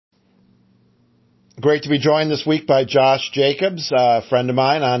Great to be joined this week by Josh Jacobs, a friend of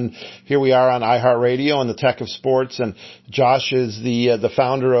mine. Here we are on iHeartRadio on the Tech of Sports, and Josh is the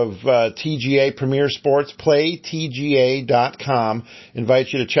founder of TGA Premier Sports, PlayTGA.com.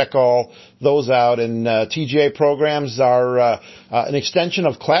 Invite you to check all those out. And TGA programs are an extension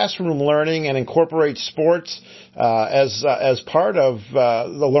of classroom learning and incorporate sports as part of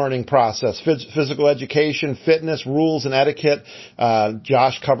the learning process. Physical education, fitness, rules, and etiquette.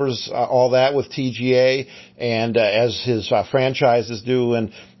 Josh covers all that with TGA, and as his franchises do.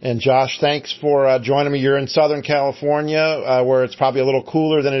 And Josh, thanks for joining me. You're in Southern California, where it's probably a little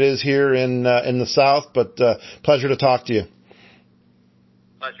cooler than it is here in the South, but pleasure to talk to you.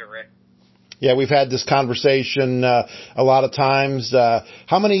 Pleasure, Rick. Yeah, we've had this conversation a lot of times.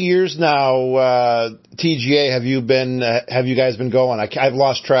 How many years now, TGA, have you guys been going? I've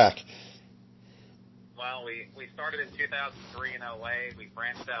lost track. Well, we started in 2003 in LA. We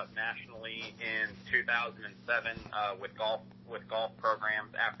branched out nationally in 2007 with golf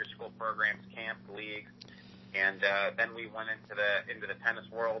programs, after school programs, camps, leagues, and then we went into the tennis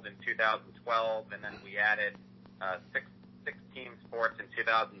world in 2012, and then we added six team sports in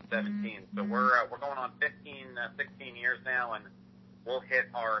 2017. So we're going on 16 years now, and we'll hit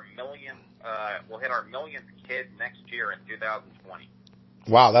our millionth kid next year in 2020.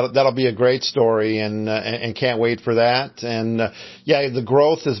 Wow, that'll be a great story, and can't wait for that. And yeah, the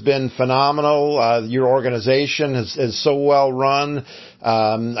growth has been phenomenal. Your organization is so well run.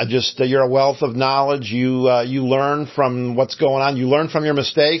 You're a wealth of knowledge. You learn from what's going on. You learn from your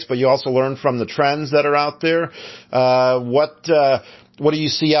mistakes, but you also learn from the trends that are out there. What do you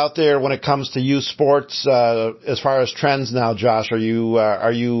see out there when it comes to youth sports as far as trends now, Josh? Are you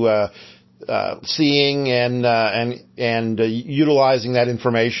seeing and utilizing that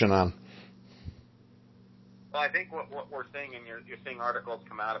information on? Well, I think what we're seeing, and you're seeing articles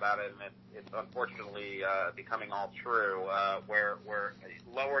come out about it, and it's unfortunately becoming all true, where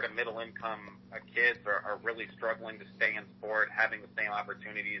lower to middle income kids are really struggling to stay in sport, having the same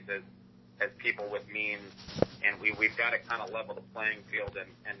opportunities as people with means, and we've got to kind of level the playing field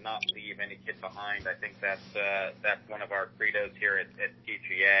and not leave any kid behind. I think that's one of our credos here at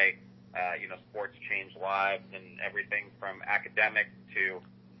TGA. Sports change lives, and everything from academics to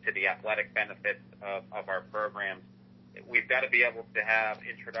the athletic benefits of our programs. We've got to be able to have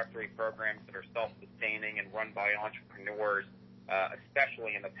introductory programs that are self-sustaining and run by entrepreneurs,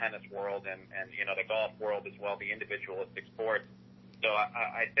 especially in the tennis world and the golf world as well, the individualistic sports. So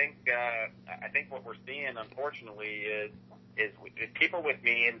I think what we're seeing, unfortunately, is people with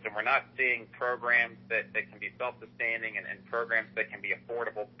means, and we're not seeing programs that can be self-sustaining and programs that can be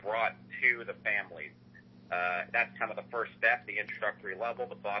affordable brought to the families. That's kind of the first step, the introductory level,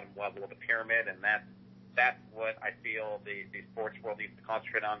 the bottom level of the pyramid, and that's what I feel the sports world needs to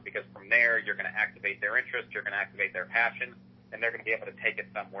concentrate on, because from there you're going to activate their interest, you're going to activate their passion, and they're going to be able to take it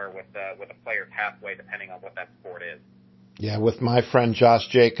somewhere with a player pathway depending on what that sport is. Yeah, with my friend Josh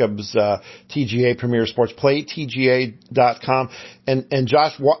Jacobs, TGA Premier Sports, PlayTGA.com. And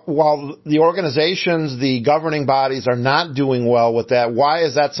Josh, while the organizations, the governing bodies are not doing well with that, why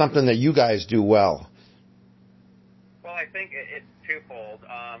is that something that you guys do well? Well, I think it's twofold.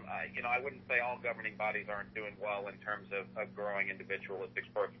 I wouldn't say all governing bodies aren't doing well in terms of growing individualistic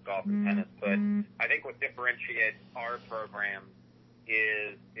sports, golf and tennis, but I think what differentiates our program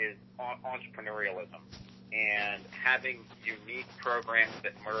is entrepreneurialism. And having unique programs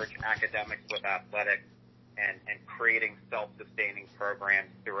that merge academics with athletics and creating self-sustaining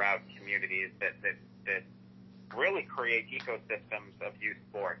programs throughout communities that really create ecosystems of youth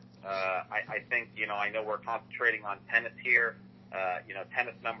sports. I think, I know we're concentrating on tennis here.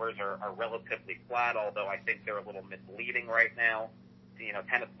 Tennis numbers are relatively flat, although I think they're a little misleading right now.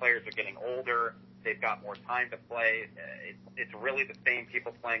 Tennis players are getting older. They've got more time to play. It's really the same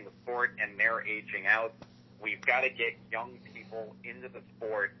people playing the sport, and they're aging out. We've got to get young people into the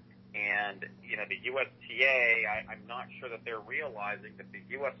sport, and the USTA, I'm not sure that they're realizing that the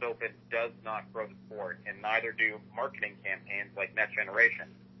US Open does not grow the sport, and neither do marketing campaigns like Net Generation.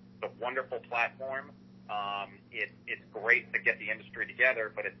 It's a wonderful platform. It's great to get the industry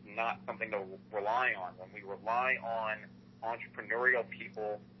together, but it's not something to rely on. When we rely on entrepreneurial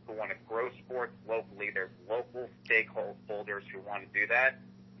people who want to grow sports locally, there's local stakeholders who want to do that.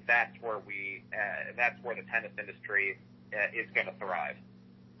 That's where the tennis industry is going to thrive.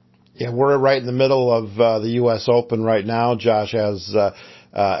 Yeah, we're right in the middle of the U.S. Open right now, Josh, as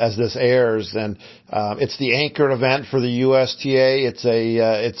this airs, and it's the anchor event for the USTA.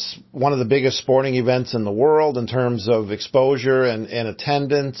 It's one of the biggest sporting events in the world in terms of exposure and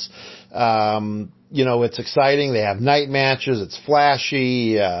attendance. it's exciting. They have night matches. It's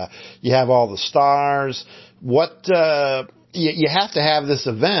flashy. You have all the stars. You have to have this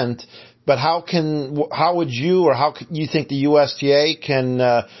event, but how would you, or how you think the USTA can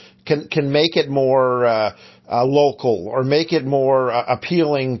make it more local, or make it more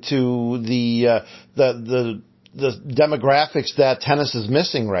appealing to the demographics that tennis is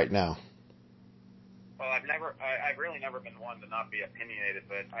missing right now? Well, I've really never been one to not be opinionated,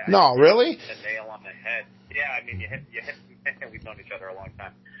 but no, really? The nail on the head. Yeah, I mean, you hit. We've known each other a long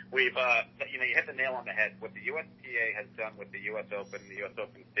time. You hit the nail on the head. What the USTA has done with the U.S. Open, the U.S.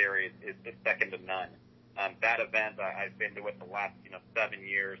 Open Series, is second to none. That event, I've been to it the last 7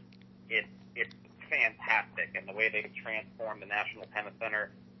 years. It's fantastic, and the way they've transformed the National Tennis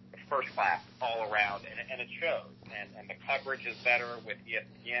Center, first class all around, and it shows. And the coverage is better with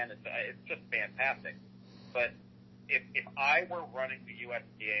ESPN. It's just fantastic. But if I were running the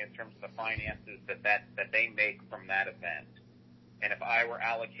USTA in terms of the finances that they make from that event, and if I were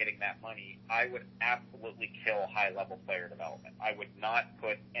allocating that money, I would absolutely kill high-level player development. I would not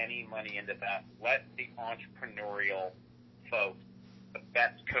put any money into that. Let the entrepreneurial folks, the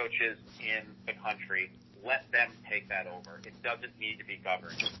best coaches in the country, let them take that over. It doesn't need to be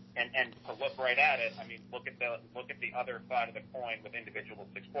governed. And to look right at it, I mean, look at the other side of the coin with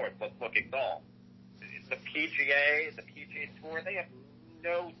individualistic sports. Let's look at golf. The PGA Tour, they have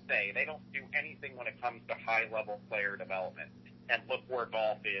no say. They don't do anything when it comes to high-level player development. And look where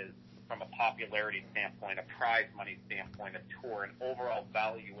golf is from a popularity standpoint, a prize money standpoint, a tour, an overall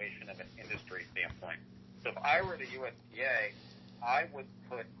valuation of an industry standpoint. So if I were the USTA, I would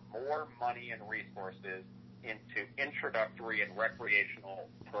put more money and resources into introductory and recreational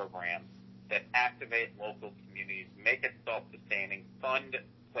programs that activate local communities, make it self-sustaining, fund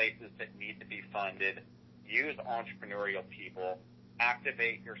places that need to be funded, use entrepreneurial people,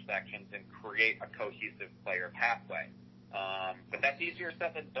 activate your sections, and create a cohesive player pathway. But that's easier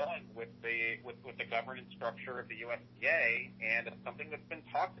said than done with the governance structure of the USTA, and it's something that's been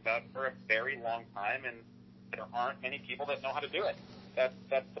talked about for a very long time, and there aren't many people that know how to do it. That's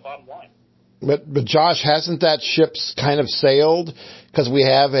the bottom line. But Josh, hasn't that ship kind of sailed? Because we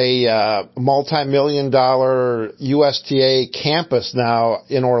have a multi-million-dollar USTA campus now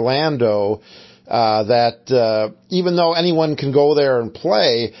in Orlando. That even though anyone can go there and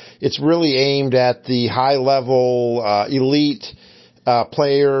play, it's really aimed at the high-level elite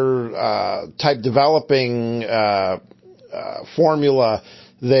player type developing formula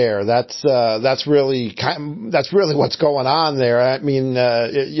there. That's really what's going on there. I mean,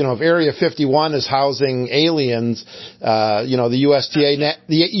 if Area 51 is housing aliens, the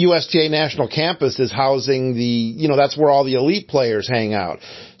USTA National Campus is housing that's where all the elite players hang out.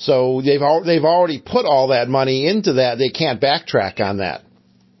 So they've already put all that money into that. They can't backtrack on that.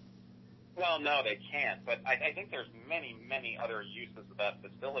 Well, no, they can't. But I think there's many other uses of that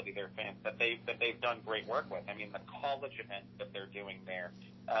facility there, fans, that they've done great work with. I mean, the college events that they're doing there.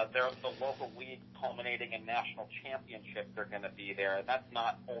 The local leagues culminating in national championships are going to be there. That's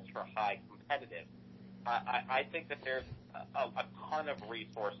not ultra high competitive. I think that there's a ton of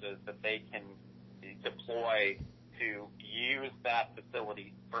resources that they can deploy to use that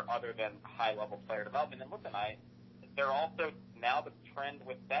facility for other than high level player development. And listen, they're also now the trend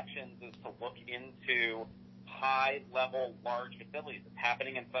with sections is to look into high level large facilities. It's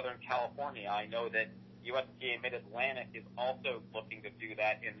happening in Southern California. I know that USTA Mid-Atlantic is also looking to do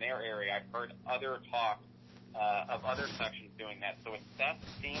that in their area. I've heard other talks of other sections doing that. So that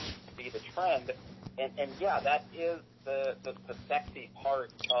seems to be the trend. And yeah, that is the sexy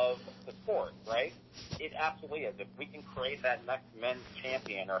part of the sport, right? It absolutely is. If we can create that next men's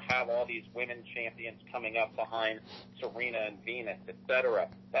champion or have all these women champions coming up behind Serena and Venus, etc.,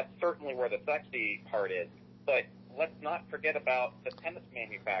 that's certainly where the sexy part is. But let's not forget about the tennis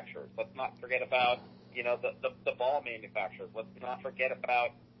manufacturers. Let's not forget about the ball manufacturers. Let's not forget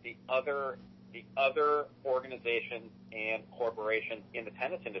about the other organizations and corporations in the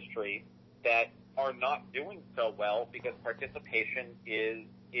tennis industry that are not doing so well because participation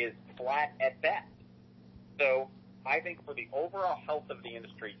is flat at best. So I think for the overall health of the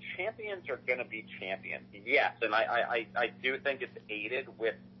industry, champions are going to be champions. Yes, and I do think it's aided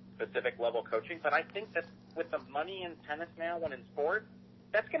with specific level coaching, but I think that with the money in tennis now and in sports,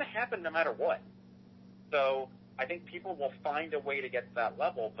 that's going to happen no matter what. So I think people will find a way to get to that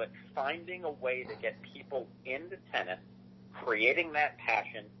level, but finding a way to get people into tennis, creating that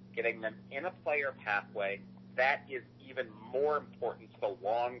passion, getting them in a player pathway, that is even more important to the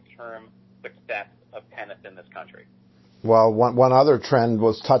long-term success of tennis in this country. Well, one other trend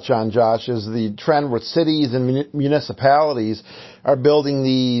was touch on, Josh, is the trend where cities and municipalities are building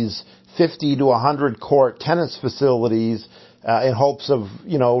these 50 to 100 court tennis facilities in hopes of,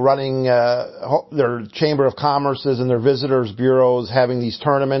 running their Chamber of Commerce's and their visitors bureaus having these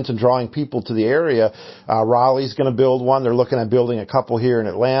tournaments and drawing people to the area. Raleigh's going to build one. They're looking at building a couple here in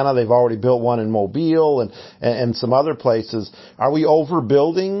Atlanta. They've already built one in Mobile and some other places. Are we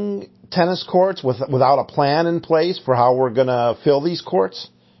overbuilding tennis courts without a plan in place for how we're going to fill these courts?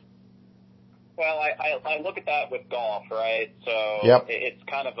 Well, I look at that with golf, right? So yep. It's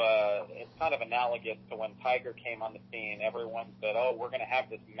kind of analogous to when Tiger came on the scene. Everyone said, "Oh, we're going to have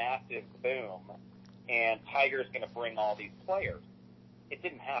this massive boom, and Tiger's going to bring all these players." It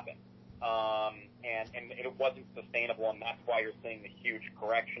didn't happen, and it wasn't sustainable, and that's why you're seeing the huge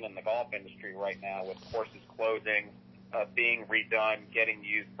correction in the golf industry right now, with courses closing, being redone, getting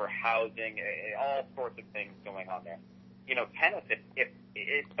used for housing, all sorts of things going on there. Tennis, if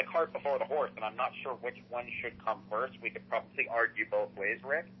it's the cart before the horse, and I'm not sure which one should come first. We could probably argue both ways,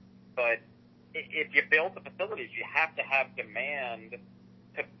 Rick. But if you build the facilities, you have to have demand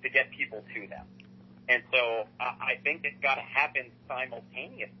to get people to them. And so I think it's got to happen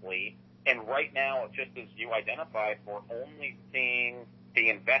simultaneously. And right now, just as you identified, we're only seeing the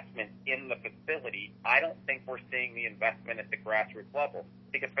investment in the facility. I don't think we're seeing the investment at the grassroots level.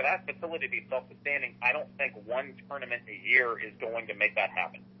 Because for that facility to be self-sustaining, I don't think one tournament a year is going to make that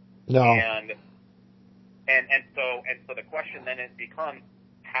happen. No. And so the question then becomes,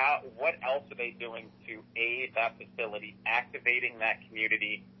 what else are they doing to aid that facility, activating that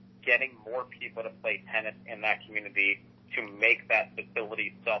community, getting more people to play tennis in that community to make that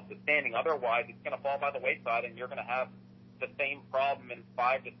facility self-sustaining? Otherwise, it's going to fall by the wayside, and you're going to have the same problem in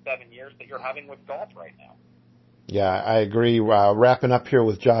 5 to 7 years that you're having with golf right now. Yeah, I agree. Wrapping up here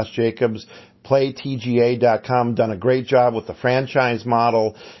with Josh Jacobs, PlayTGA.com, done a great job with the franchise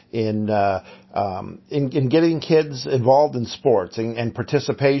model in getting kids involved in sports and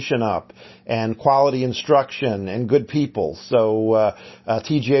participation up and quality instruction and good people. So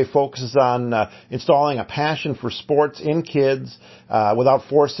TGA focuses on installing a passion for sports in kids without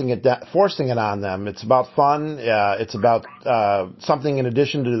forcing it on them. It's about fun. It's about something in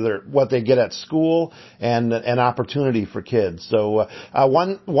addition to what they get at school and an opportunity for kids. So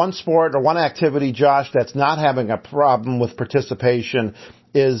one sport or one activity, Josh, that's not having a problem with participation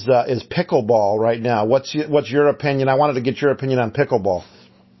is pickleball right now. What's your opinion? I wanted to get your opinion on pickleball.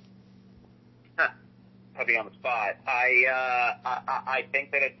 Put me on the spot. I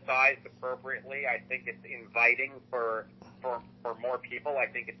think that it's sized appropriately. I think it's inviting for more people. I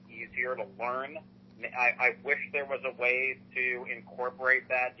think it's easier to learn. I wish there was a way to incorporate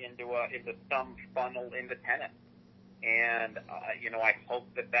that into some funnel into tennis. And I hope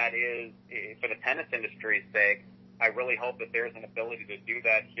that is, for the tennis industry's sake, I really hope that there's an ability to do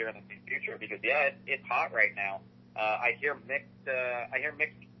that here in the future, because it's hot right now. I hear mixed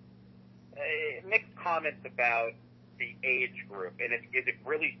comments about the age group, and is it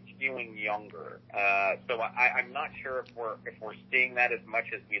really skewing younger? So I'm not sure if we're seeing that as much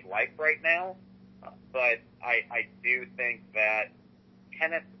as we'd like right now, but I do think that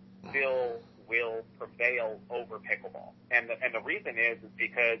tennis still will prevail over pickleball, and the reason is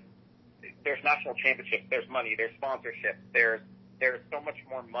because there's national championships, there's money, there's sponsorship, there's so much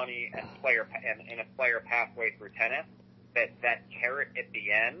more money and a player pathway through tennis, that carrot at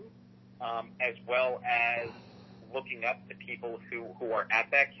the end, as well as looking up to people who are at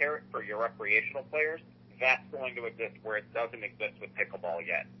that carrot for your recreational players, that's going to exist where it doesn't exist with pickleball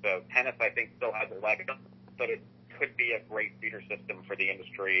yet. So tennis, I think, still has a leg up, but it could be a great feeder system for the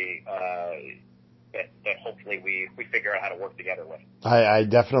industry, that hopefully we figure out how to work together with. I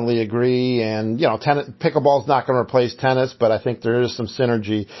definitely agree, and pickleball's not going to replace tennis, but I think there is some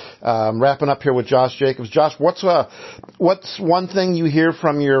synergy. Wrapping up here with Josh Jacobs. Josh, what's one thing you hear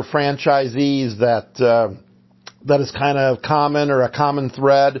from your franchisees that is kind of common or a common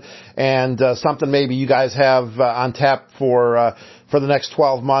thread, and something maybe you guys have on tap for the next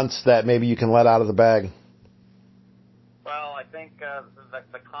 12 months that maybe you can let out of the bag? Well, I think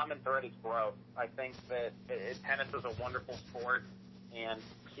the common thread is growth. I think that tennis is a wonderful sport, and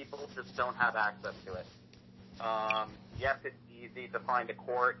people just don't have access to it. Yes, it's easy to find a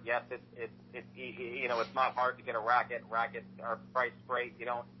court. Yes, it's easy. It's not hard to get a racket. Rackets are priced great. You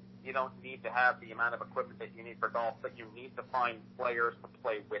don't need to have the amount of equipment that you need for golf, but you need to find players to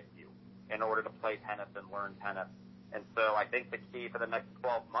play with you in order to play tennis and learn tennis. And so I think the key for the next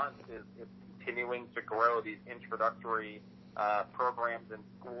 12 months is continuing to grow these introductory programs in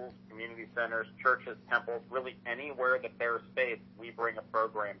schools, community centers, churches, temples, really anywhere that there's space, we bring a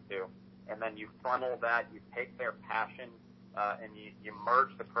program to. And then you funnel that, you take their passion, and you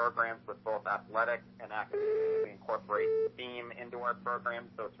merge the programs with both athletics and academics. We incorporate STEAM into our programs,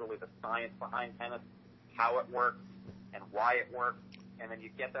 so it's really the science behind tennis, how it works, and why it works. And then you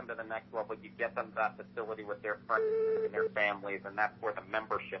get them to the next level. You get them to that facility with their friends and their families, and that's where the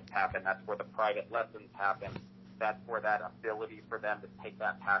memberships happen. That's where the private lessons happen. That's where that ability for them to take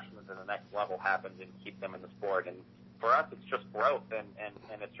that passion to the next level happens and keep them in the sport. And for us, it's just growth, and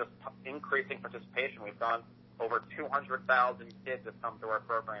it's just increasing participation. We've gone over 200,000 kids have come to our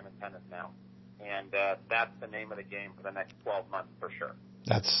program in tennis now. And that's the name of the game for the next 12 months for sure.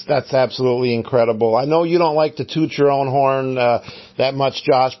 That's absolutely incredible. I know you don't like to toot your own horn that much,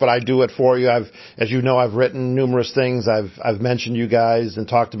 Josh, but I do it for you. As you know, I've written numerous things. I've mentioned you guys and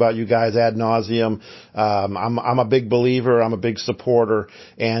talked about you guys ad nauseum. I'm a big believer. I'm a big supporter,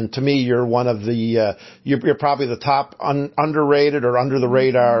 and to me, you're one of the you're probably the top underrated or under the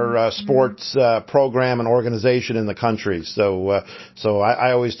radar sports program and organization in the country. So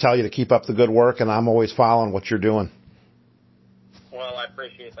I always tell you to keep up the good work, and I'm always following what you're doing. Well, I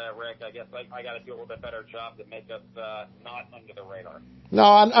appreciate that, Rick. I guess I got to do a little bit better job to make us not under the radar. No,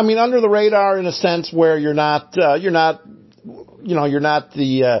 I mean under the radar in a sense where you're not the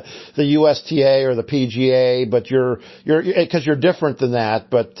USTA or the PGA, but you're because you're different than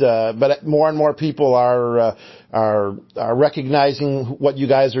that. But more and more people are recognizing what you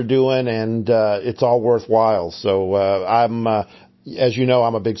guys are doing, and it's all worthwhile. So I'm, as you know,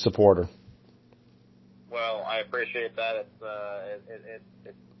 I'm a big supporter. Well, I appreciate that.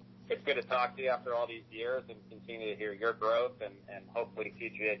 It's good to talk to you after all these years and continue to hear your growth, and hopefully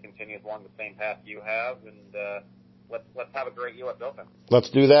PGA continues along the same path you have. And let's have a great U.S. Open. Let's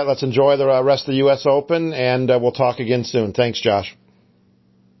do that. Let's enjoy the rest of the U.S. Open, and we'll talk again soon. Thanks, Josh.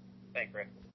 Thanks, Rick.